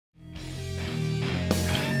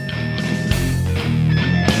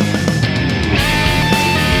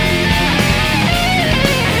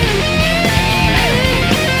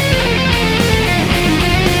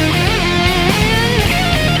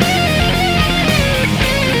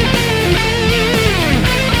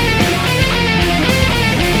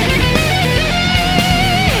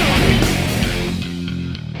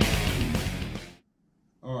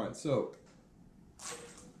So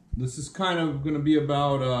this is kind of going to be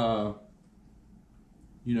about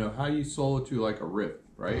you know, how you solo to like a riff,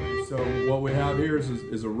 right? So what we have here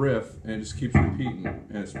is a riff, and it just keeps repeating,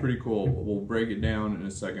 and it's pretty cool. We'll break it down in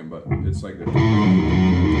a second, but it's like this.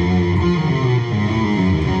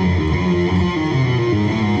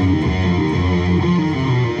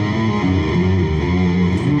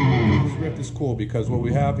 This riff is cool because what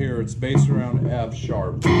we have here, it's based around F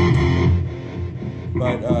sharp.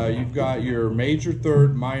 But you've got your major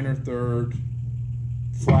third, minor third,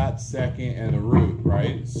 flat second, and a root,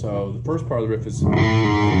 right? So the first part of the riff is... And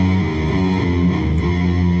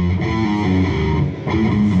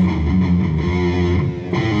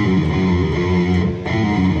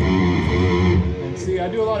see, I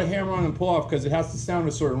do a lot of hammer on and pull off because it has to sound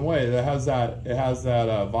a certain way. It has that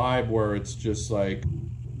vibe where it's just like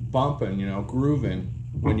bumping, you know, grooving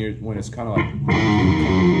when it's kind of like...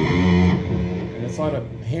 It's a lot of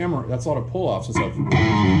hammer, that's a lot of pull-offs and stuff.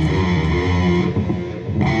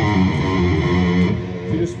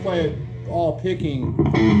 If you just play it all picking,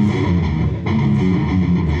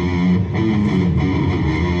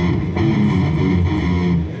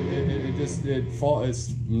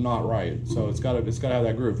 it's not right. So it's gotta have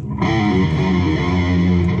that groove.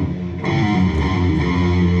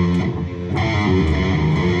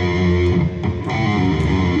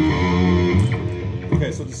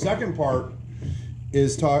 Okay, so the second part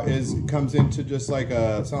comes into just like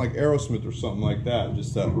a sound like Aerosmith or something like that.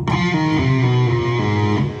 Just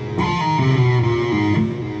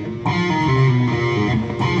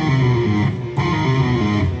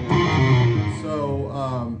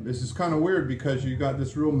this is kind of weird because you got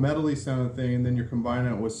this real metally sounding thing, and then you're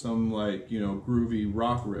combining it with some, like, you know, groovy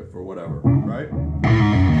rock riff or whatever, right?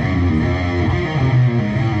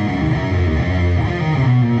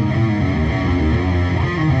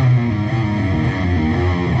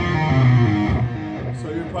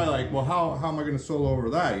 Well, how am I going to solo over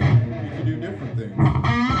that? You can do different things.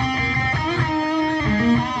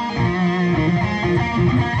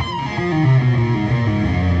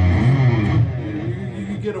 You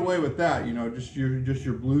can get away with that, you know, just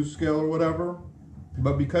your blues scale or whatever.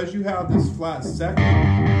 But because you have this flat second,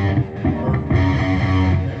 and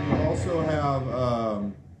you also have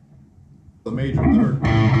the major third.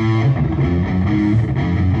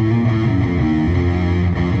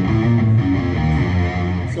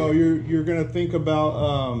 So you're gonna think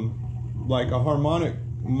about like a harmonic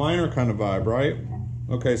minor kind of vibe, right?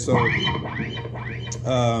 Okay, so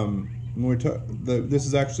this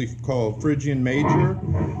is actually called Phrygian major,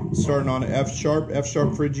 starting on F sharp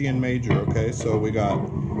Phrygian major. Okay, so we got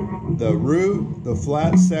the root, the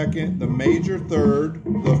flat second, the major third,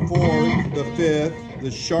 the fourth, the fifth,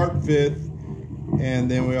 the sharp fifth,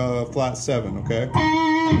 and then we have a flat seven. Okay.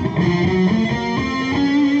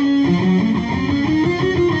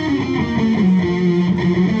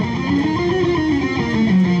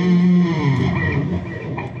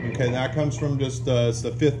 Okay, that comes from just it's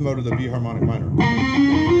the fifth mode of the B harmonic minor.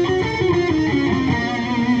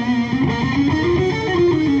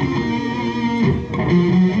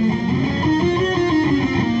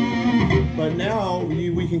 But now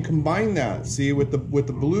we can combine that, see, with the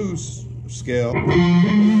blues scale.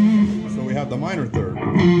 So we have the minor third,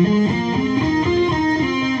 and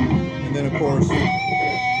then of course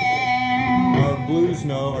our blues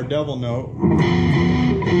note, our devil note.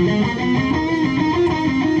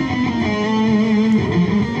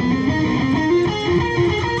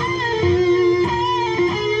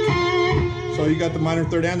 So you got the minor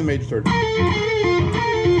third and the major third.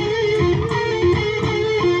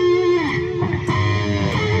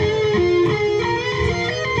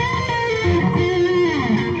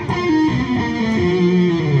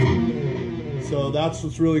 So that's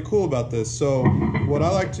what's really cool about this. So what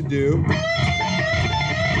I like to do,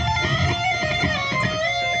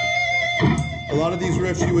 a lot of these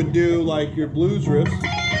riffs you would do like your blues riffs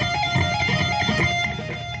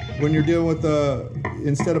when you're dealing with the,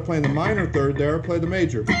 instead of playing the minor third there, play the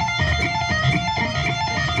major.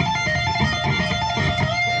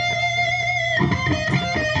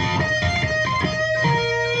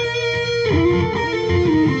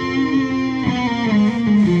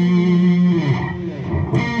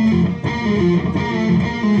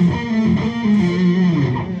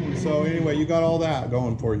 So anyway, you got all that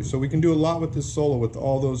going for you. So we can do a lot with this solo with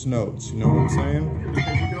all those notes. You know what I'm saying?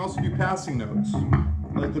 Because you can also do passing notes.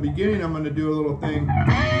 At the beginning, I'm going to do a little thing. Now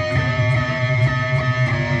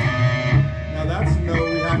that's a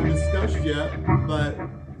note we haven't discussed yet, but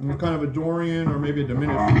kind of a Dorian or maybe a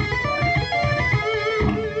diminished.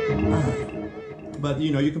 But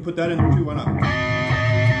you know, you can put that in there too. Why not?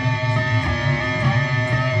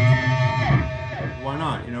 Why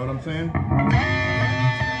not? You know what I'm saying?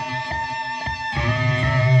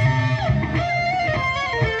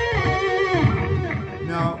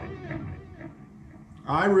 Now,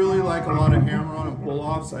 I really like a lot of hammer-on and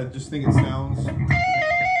pull-offs. I just think it sounds...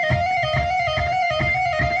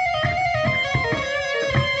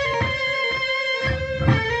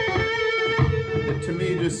 to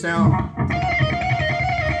me, just sound...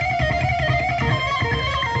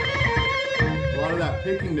 a lot of that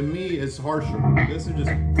picking to me is harsher. This is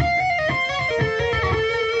just...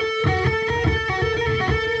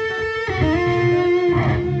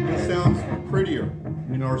 this sounds prettier,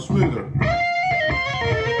 you know, or smoother.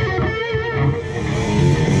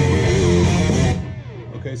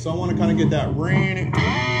 Okay, so I want to kind of get that ring.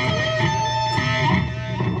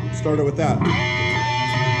 Started with that.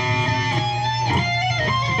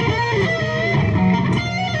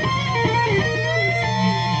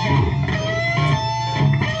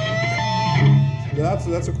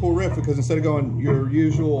 That's a cool riff, because instead of going your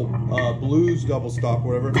usual blues double stop,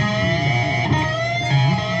 whatever, with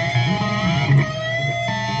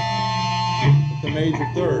the major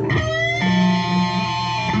third,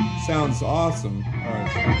 sounds awesome. All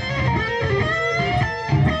right.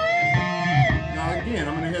 Now again,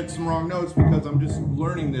 I'm going to hit some wrong notes because I'm just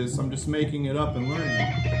learning this. I'm just making it up and learning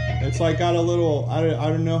it. It's like got a little, I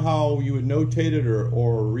don't know how you would notate it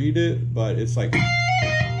or read it, but it's like...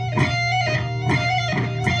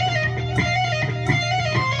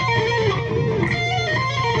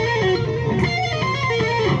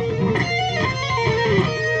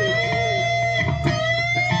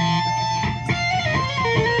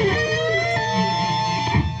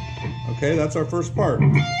 Okay, that's our first part.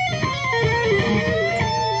 And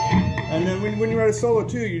then when you write a solo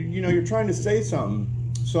too, you know, you're trying to say something.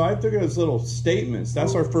 So I took it as little statements.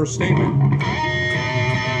 That's our first statement.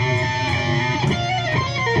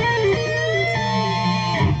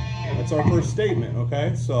 That's our first statement,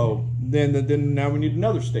 okay? So then now we need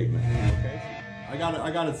another statement. Okay? I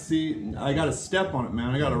gotta step on it,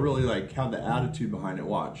 man. I gotta really like have the attitude behind it.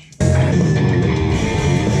 Watch.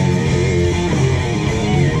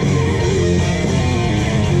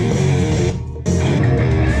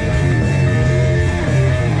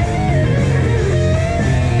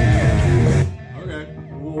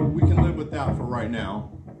 Right now,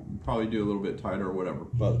 probably do a little bit tighter or whatever,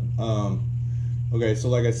 but okay, so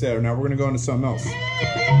like I said, now we're gonna go into something else.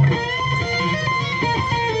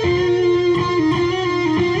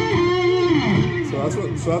 So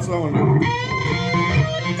that's what I want to do.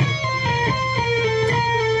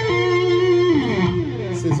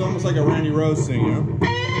 It's almost like a Randy Rose thing, you know.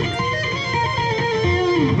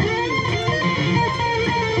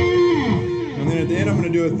 And then at the end, I'm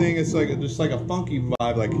going to do a thing. It's like just like a funky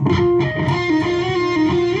vibe, like.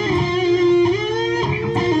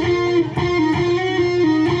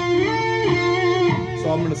 So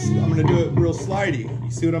I'm gonna do it real slidey.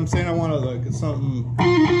 You see what I'm saying? I want to like something.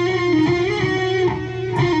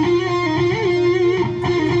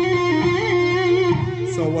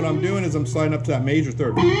 So what I'm doing is I'm sliding up to that major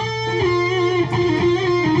third. Now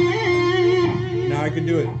I can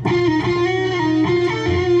do it.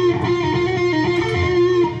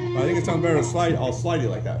 I think it sounds better to slide. I'll slide it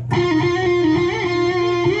like that.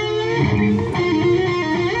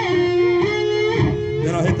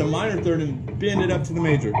 Then I'll hit the minor third and bend it up to the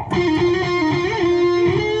major.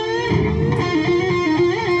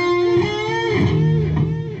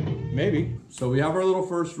 Maybe. So we have our little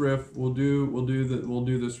first riff. We'll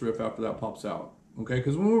do this riff after that pops out. Okay?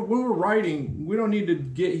 Because when we're writing, we don't need to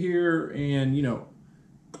get here and, you know,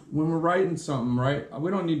 when we're writing something, right?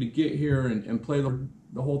 We don't need to get here and play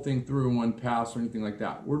the whole thing through in one pass or anything like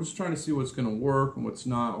that. We're just trying to see what's going to work and what's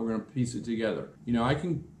not. We're going to piece it together. You know, I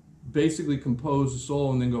can basically compose a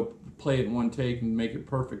solo and then go play it in one take and make it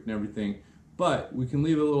perfect and everything. But we can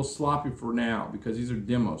leave it a little sloppy for now because these are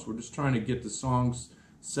demos. We're just trying to get the songs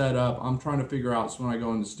set up. I'm trying to figure out, so when I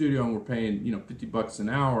go in the studio and we're paying, you know, $50 an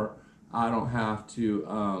hour, I don't have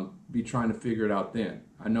to be trying to figure it out then.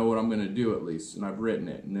 I know what I'm going to do at least, and I've written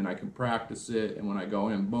it, and then I can practice it, and when I go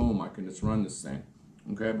in, boom, I can just run this thing.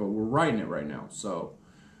 Okay, but we're writing it right now, so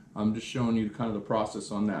I'm just showing you kind of the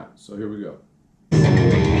process on that. So here we go.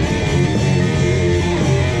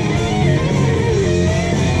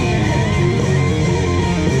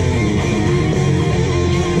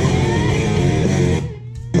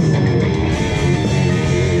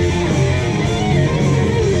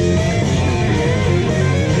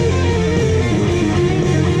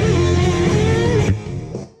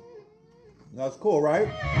 That's cool, right?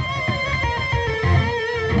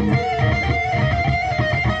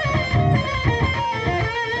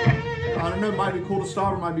 I don't know, it might be cool to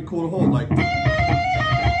stop or it might be cool to hold, like.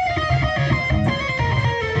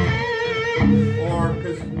 Or,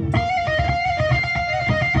 because.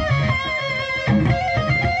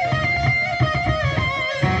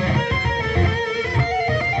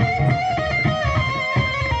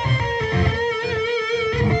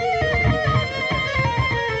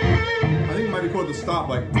 I think it might be cool to stop,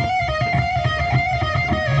 like.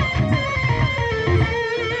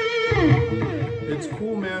 It's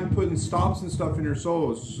cool, man, putting stops and stuff in your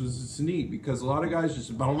solos. It's neat because a lot of guys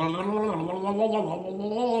just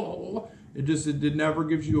it never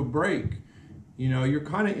gives you a break. You know, you're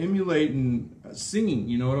kind of emulating singing,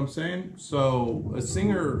 you know what I'm saying? So a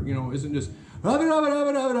singer, you know, isn't just you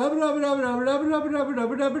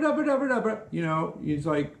know, it's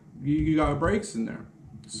like you got breaks in there.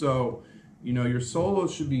 So, you know, your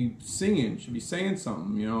solos should be singing, should be saying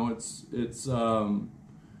something, you know, it's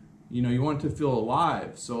you know, you want it to feel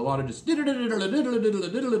alive. So a lot of just, you know,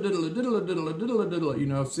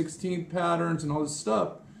 16th patterns and all this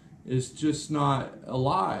stuff is just not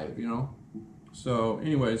alive, you know. So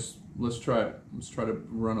anyways, let's try it. Let's try to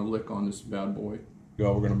run a lick on this bad boy.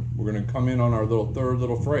 Go, we're gonna come in on our third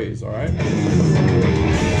little phrase, all right?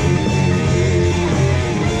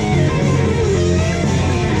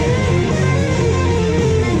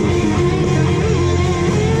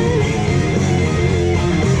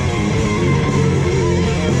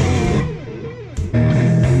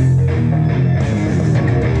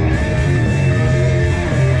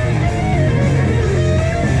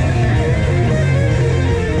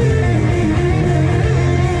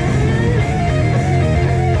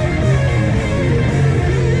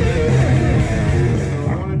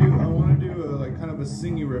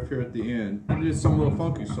 Here at the end. It is some little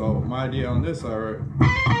funky, so my idea on this, I wrote.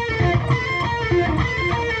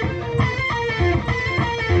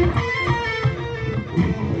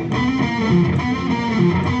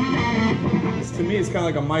 To me, it's kind of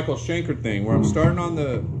like a Michael Schenker thing, where I'm starting on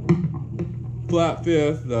the flat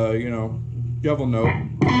fifth, the, you know, devil note.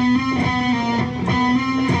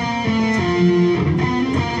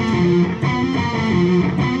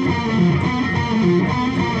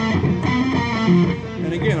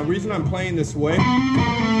 Again, the reason I'm playing this way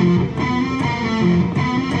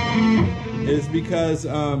is because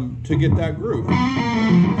to get that groove.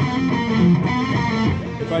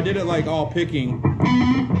 If I did it like all picking,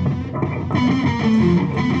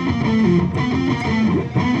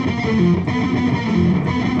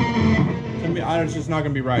 it's just not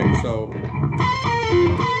going to be right. So.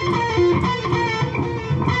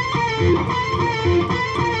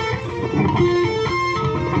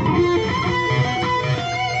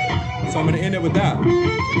 So I'm going to end it with that. All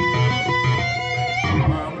right,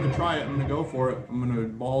 I'm going to try it. I'm going to go for it. I'm going to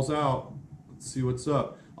balls out. Let's see what's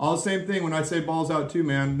up. All the same thing when I say balls out too,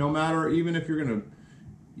 man. No matter, even if you're going to,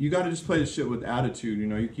 you got to just play this shit with attitude. You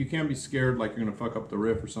know, you can't be scared like you're going to fuck up the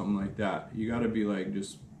riff or something like that. You got to be like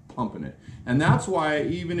just pumping it. And that's why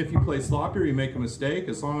even if you play sloppy or you make a mistake,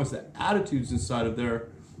 as long as the attitude's inside of there,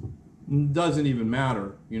 doesn't even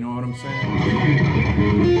matter. You know what I'm saying?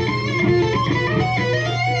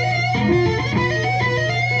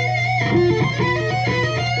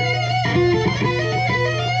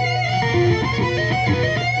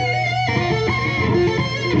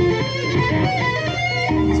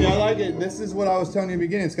 See, I like it. This is what I was telling you in the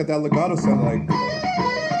beginning. It's got that legato sound, like.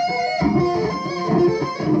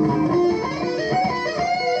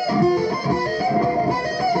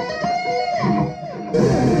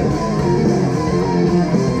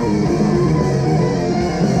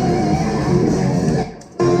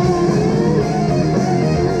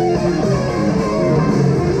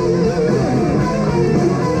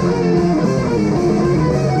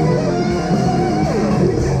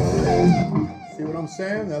 See what I'm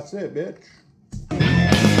saying? That's it, bitch.